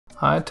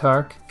Hi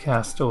Tark,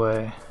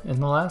 Castaway. In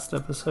the last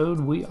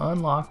episode, we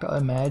unlocked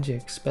a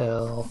magic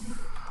spell.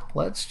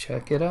 Let's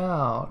check it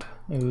out.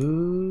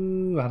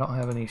 Ooh, I don't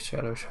have any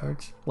shadow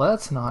shards.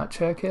 Let's not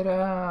check it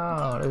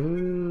out.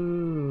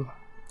 Ooh.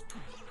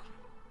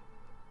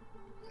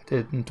 I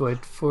didn't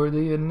wait for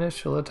the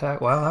initial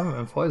attack. Wow, I haven't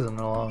been poisoned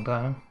in a long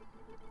time.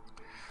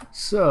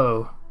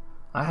 So,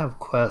 I have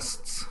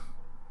quests.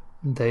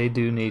 They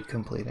do need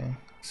completing.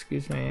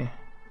 Excuse me,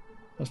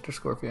 Mr.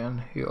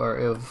 Scorpion. You are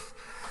of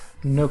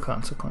no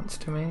consequence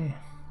to me.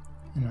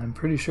 And I'm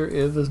pretty sure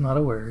 "if" is not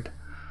a word.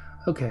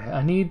 Okay,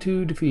 I need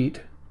to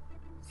defeat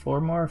 4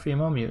 more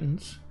female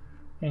mutants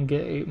and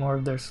get 8 more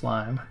of their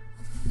slime.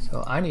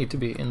 So I need to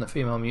be in the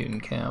female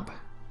mutant camp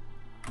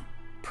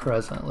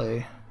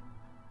presently.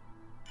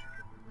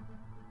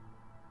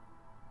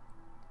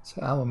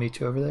 So I will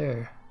meet you over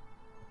there.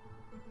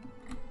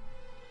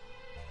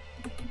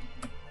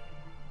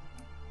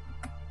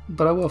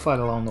 But I will fight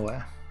along the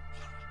way,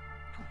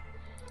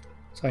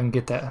 so I can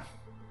get that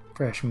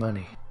fresh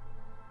money.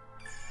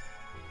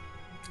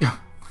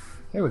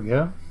 There we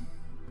go.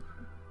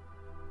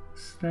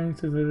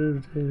 Strength of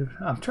it.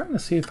 I'm trying to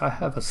see if I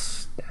have a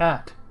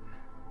stat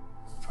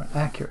for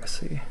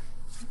accuracy.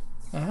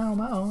 Ow,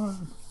 my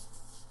arm.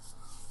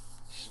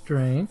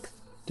 Strength,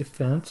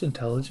 defense,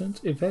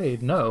 intelligence,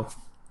 evade. No.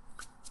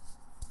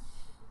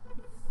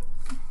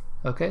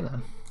 Okay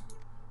then.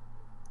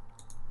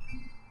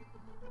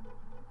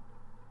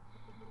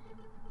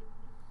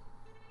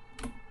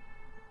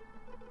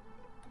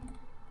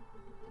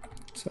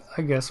 So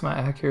I guess my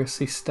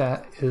accuracy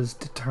stat is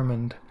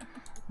determined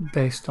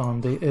based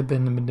on the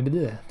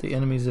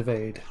enemy's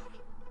evade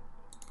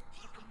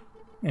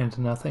and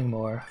nothing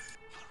more.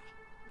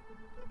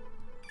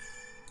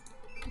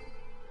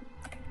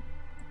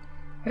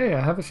 Hey, I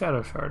have a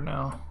shadow shard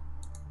now.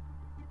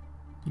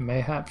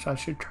 Mayhaps I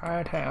should try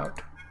it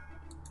out.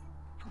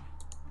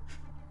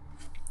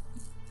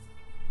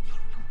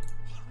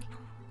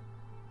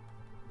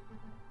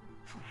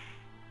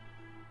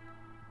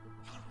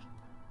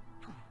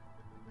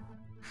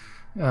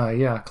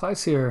 Yeah,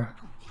 Clyseer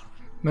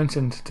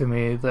mentioned to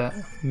me that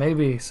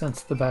maybe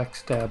since the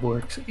backstab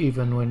works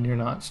even when you're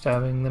not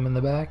stabbing them in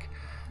the back,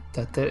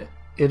 that it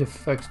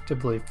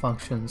effectively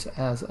functions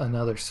as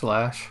another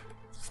slash,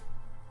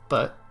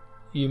 but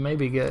you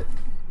maybe get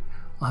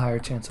a higher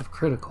chance of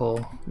critical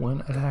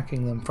when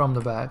attacking them from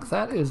the back.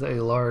 That is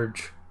a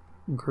large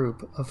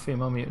group of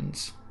female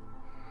mutants.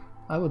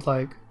 I would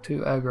like to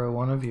aggro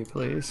one of you,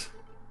 please.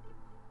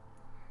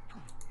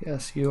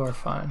 Yes, you are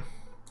fine.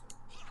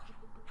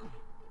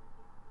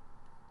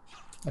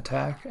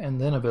 Attack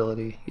and then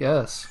ability.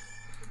 Yes.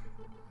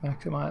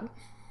 Maximize.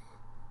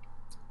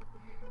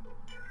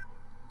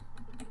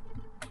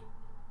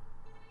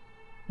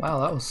 Wow,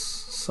 that was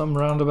some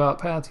roundabout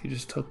path you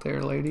just took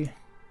there, lady.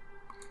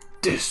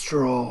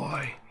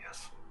 Destroy.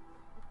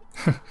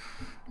 Yes.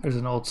 There's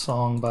an old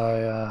song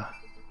by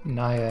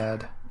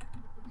Naiad.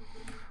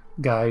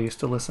 Guy I used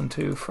to listen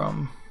to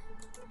from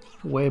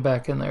way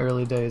back in the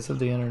early days of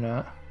the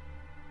internet.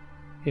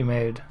 He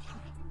made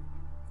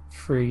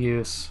free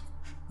use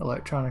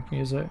electronic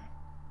music.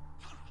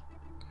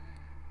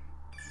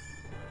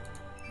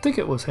 I think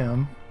it was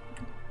him.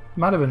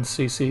 Might have been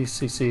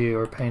CC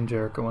or Pain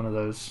Jerk or one of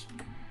those.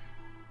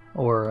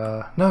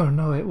 Or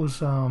no, it was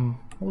what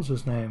was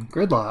his name?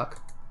 Gridlok.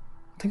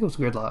 I think it was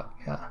Gridlok,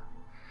 yeah.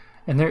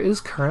 And there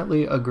is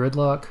currently a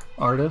Gridlok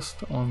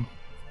artist on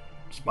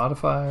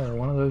Spotify or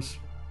one of those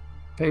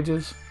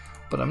pages,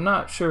 but I'm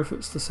not sure if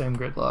it's the same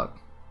Gridlok.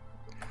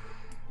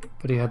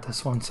 But he had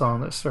this one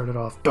song that started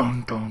off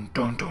dun dun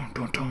dun dun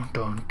dun dun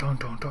dun dun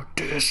dun dun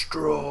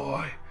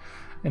destroy,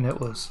 and it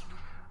was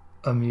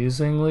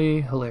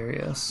amusingly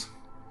hilarious.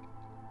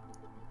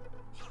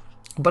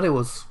 But it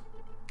was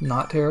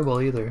not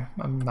terrible either.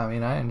 I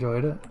mean, I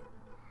enjoyed it.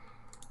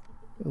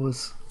 It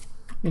was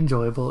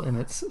enjoyable in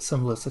its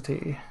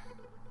simplicity.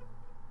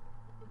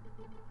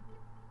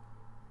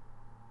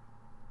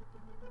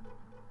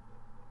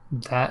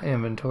 That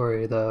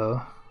inventory,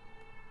 though.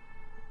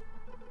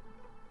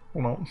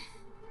 Well,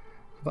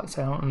 I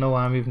don't know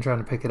why I'm even trying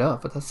to pick it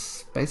up, but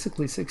that's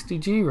basically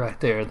 60G right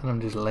there that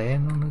I'm just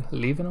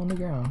leaving on the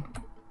ground.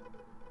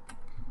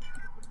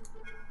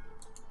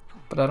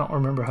 But I don't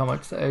remember how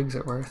much the eggs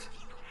are worth.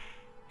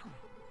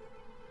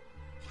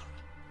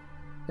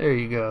 There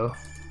you go.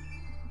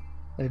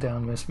 Lay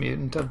down, Miss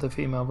Mutant of the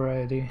female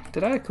variety.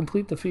 Did I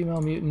complete the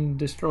female mutant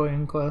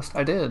destroying quest?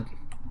 I did.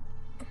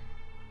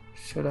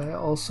 Should I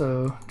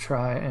also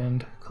try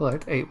and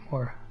collect 8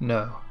 more?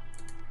 No.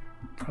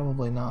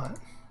 Probably not.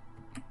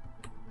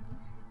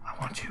 I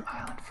want you,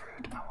 island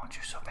fruit. I want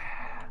you so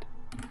bad.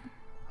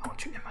 I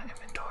want you in my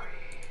inventory.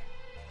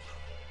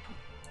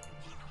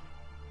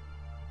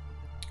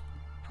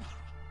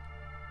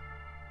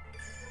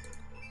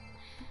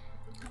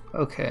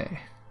 Okay.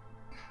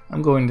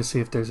 I'm going to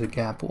see if there's a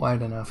gap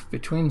wide enough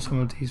between some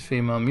of these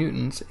female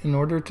mutants in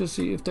order to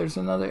see if there's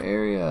another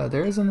area.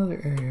 There is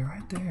another area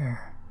right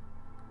there.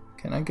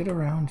 Can I get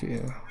around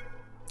you?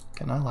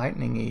 Can I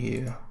lightning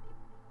you?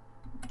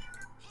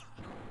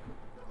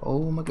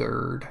 Oh my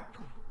god.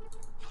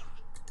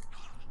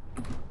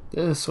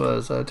 This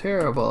was a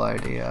terrible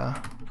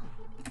idea.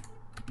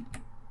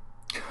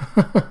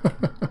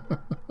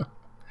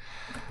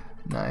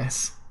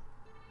 Nice.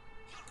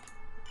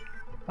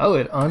 Oh,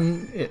 it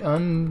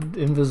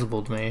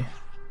invisibled me.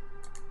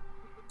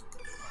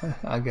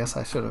 I guess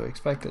I should have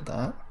expected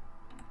that.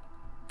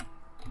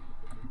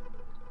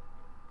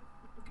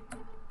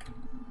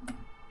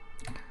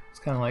 It's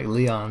kind of like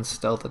Leon's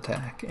stealth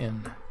attack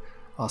in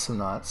Awesome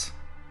Knots.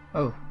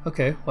 Oh,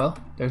 okay, well,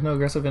 there's no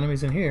aggressive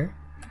enemies in here.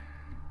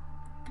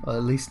 Well,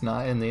 at least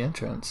not in the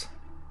entrance.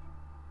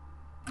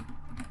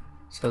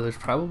 So there's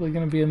probably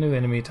going to be a new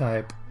enemy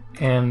type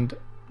and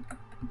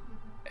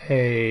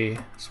a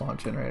swamp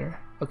generator.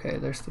 Okay,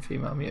 there's the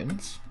female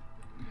mutants.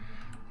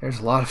 There's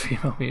a lot of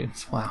female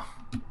mutants. Wow.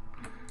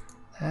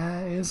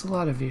 That is a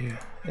lot of you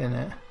in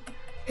it.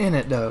 In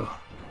it, though.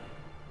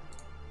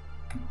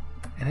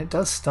 And it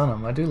does stun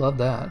them. I do love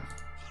that.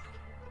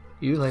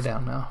 You lay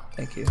down now.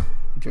 Thank you.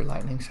 With your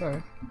lightning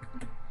shard.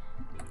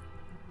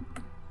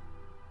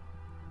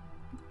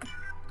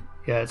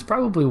 Yeah, it's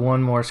probably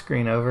one more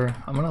screen over.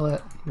 I'm gonna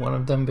let one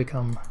of them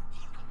become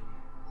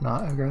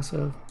not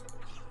aggressive.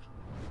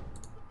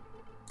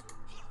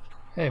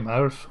 Hey,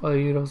 might as well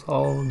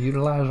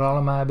utilize all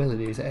of my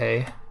abilities,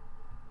 eh?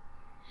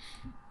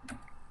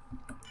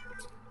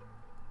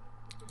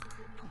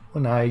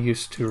 When I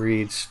used to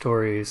read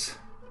stories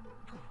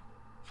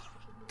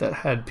that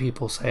had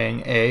people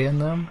saying A in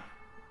them,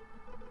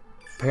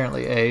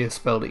 apparently A is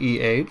spelled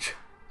E-H,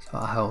 so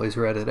I always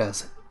read it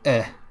as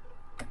eh.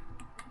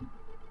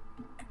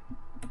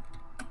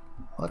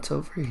 What's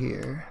over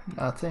here?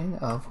 Nothing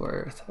of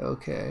worth.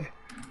 Okay.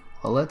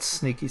 Well, let's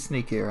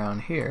sneaky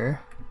around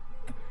here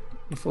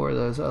before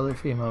those other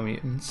female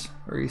mutants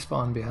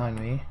respawn behind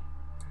me.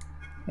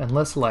 And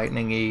let's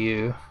lightning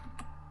EU.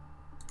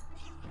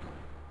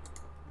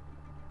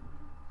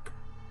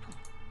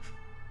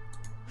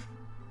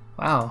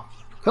 Wow.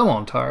 Come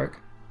on,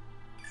 Tark.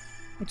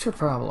 What's your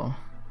problem?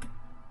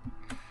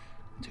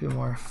 Two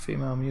more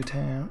female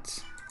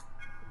mutants.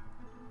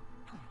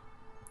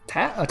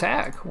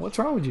 Attack! What's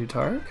wrong with you,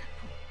 Tark?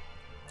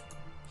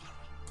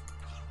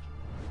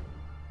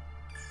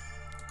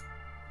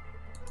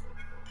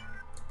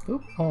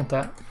 Oop, I want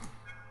that.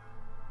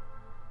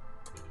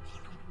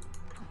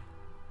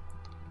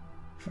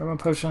 Where are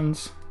my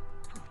potions?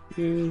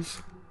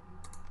 Use.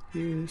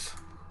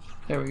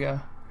 There we go.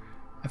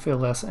 I feel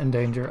less in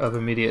danger of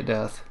immediate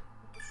death.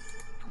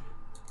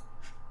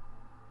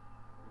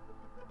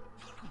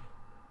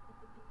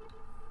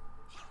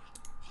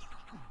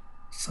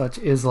 Such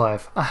is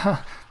life.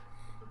 Aha!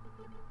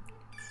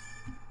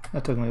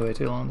 That took me way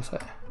too long to say.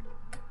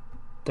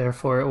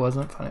 Therefore it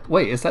wasn't funny.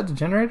 Wait, is that the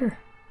generator?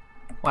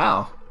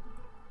 Wow.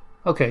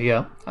 Okay,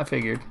 yeah, I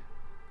figured.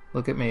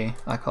 Look at me,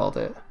 I called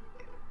it.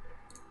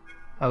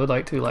 I would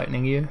like to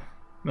lightning you,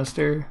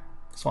 Mr.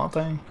 Swamp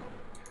Thing.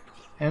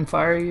 And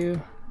fire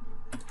you.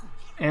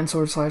 And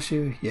sword slash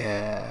you.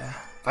 Yeah.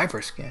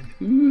 Viper skin.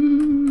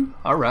 Ooh.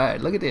 Alright,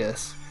 look at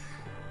this.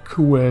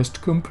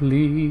 Quest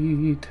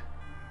complete.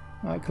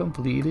 I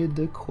completed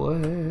the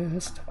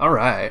quest.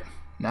 Alright,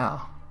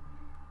 now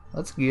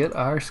let's get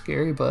our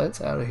scary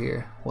butts out of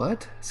here.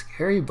 What?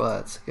 Scary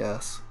butts,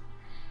 yes.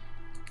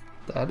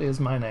 That is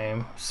my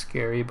name,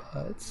 Scary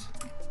Butts.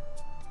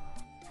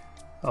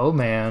 Oh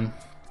man,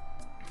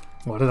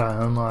 what did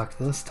I unlock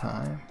this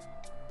time?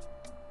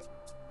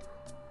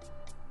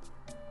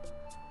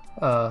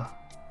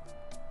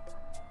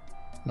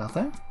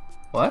 Nothing?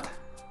 What?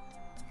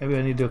 Maybe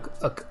I need to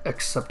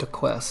accept a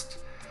quest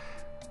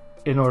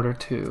in order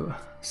to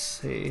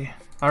see.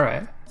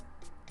 Alright.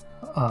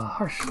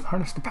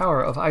 Harness the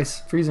power of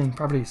ice freezing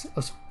properties.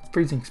 A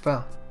freezing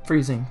spell.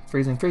 Freezing.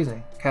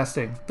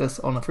 Casting this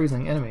on a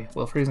freezing enemy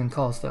will freezing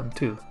cause them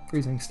to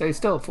freezing stay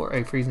still for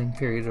a freezing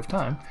period of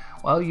time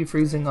while you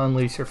freezing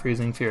unleash your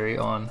freezing fury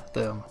on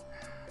them.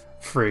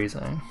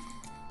 Freezing.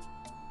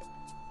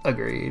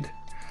 Agreed.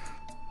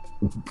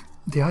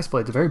 The ice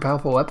blade's a very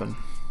powerful weapon.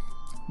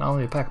 Not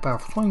only a pack of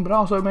powerful swing, but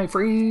also may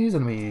freeze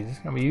enemies. It's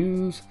gonna be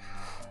used.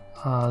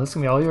 This is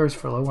gonna be all yours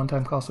for a low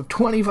one-time cost of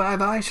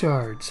 25 ice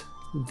shards.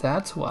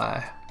 That's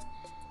why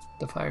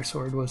the fire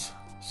sword was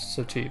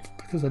so cheap,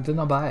 because I did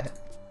not buy it.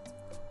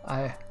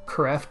 I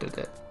crafted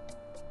it.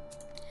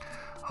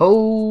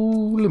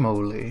 Holy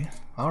moly.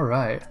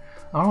 Alright.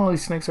 I don't know if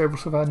these snakes are able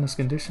to survive in this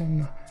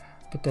condition,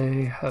 but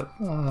they have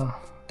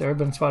there have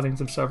been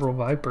spottings of several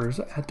vipers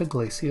at the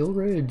glacial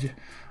ridge.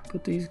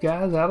 Put these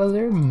guys out of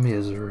their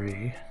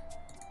misery.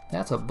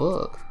 That's a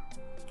book.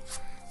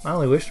 I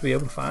only wish to be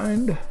able to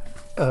find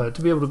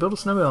to be able to build a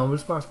snow biome,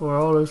 it's possible for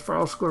all those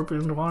frost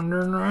scorpions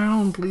wandering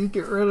around. Please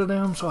get rid of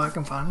them so I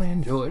can finally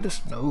enjoy the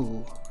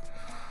snow.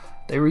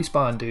 They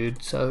respawn,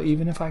 dude, so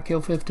even if I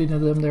kill 15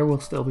 of them, there will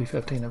still be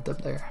 15 of them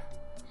there.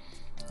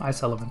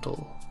 Ice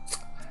Elemental.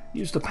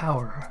 Use the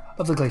power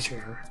of the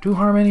glacier to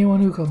harm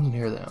anyone who comes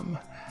near them.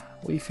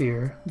 We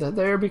fear that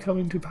they are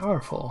becoming too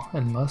powerful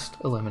and must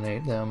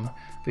eliminate them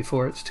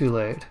before it's too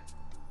late.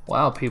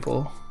 Wow,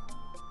 people.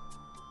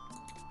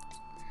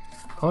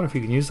 I wonder if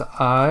you can use the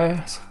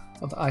eyes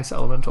of the ice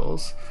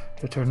elementals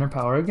to turn their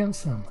power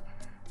against them.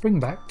 Bring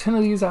back 10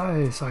 of these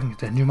eyes so I can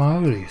continue my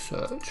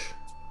research.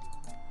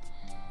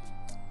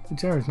 The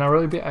generator is now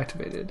ready to be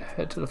activated.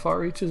 Head to the far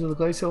reaches of the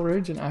glacial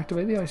ridge and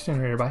activate the ice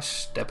generator by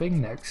stepping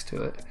next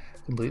to it.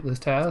 Complete this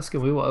task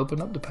and we will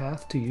open up the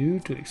path to you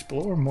to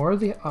explore more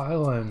of the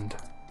island.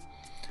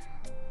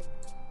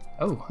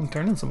 Oh, I'm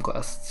turning some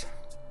quests.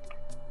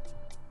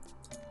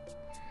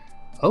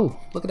 Oh,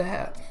 look at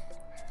that.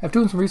 After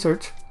doing some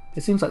research,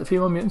 it seems like the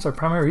female mutants are the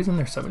primary reason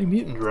there's so many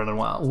mutants running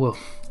wild. Well,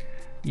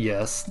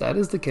 yes, that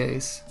is the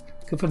case.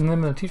 Could put them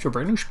in a teacher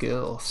brand new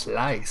skill.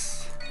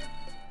 Slice.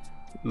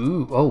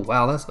 Ooh, oh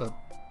wow,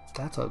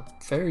 that's a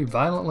very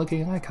violent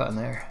looking icon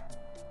there.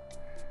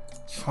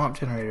 Swamp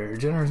generator.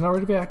 Generator is now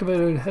ready to be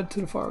activated. Head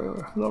to the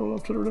far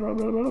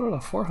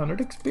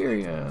 400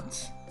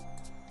 experience.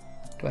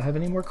 Do I have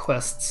any more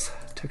quests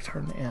to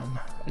turn in?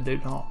 I do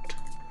not.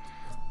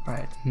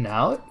 Alright,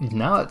 now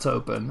it's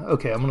open.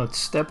 Okay, I'm gonna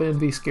step in,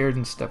 be scared,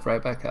 and step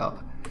right back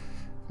out.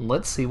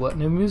 Let's see what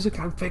new music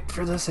I've picked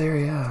for this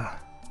area.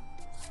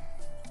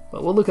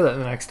 But we'll look at that in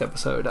the next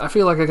episode. I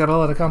feel like I got a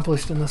lot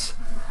accomplished in this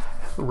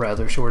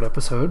rather short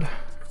episode.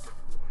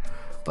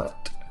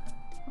 But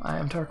I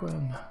am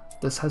Tarquin.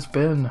 This has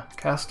been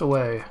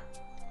Castaway.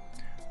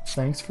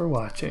 Thanks for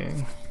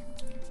watching.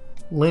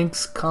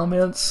 Links,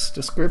 comments,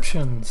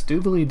 descriptions,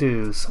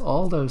 doobly-doos,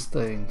 all those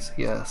things,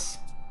 yes.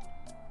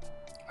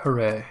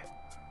 Hooray.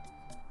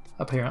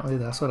 Apparently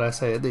that's what I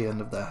say at the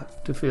end of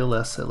that, to feel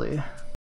less silly.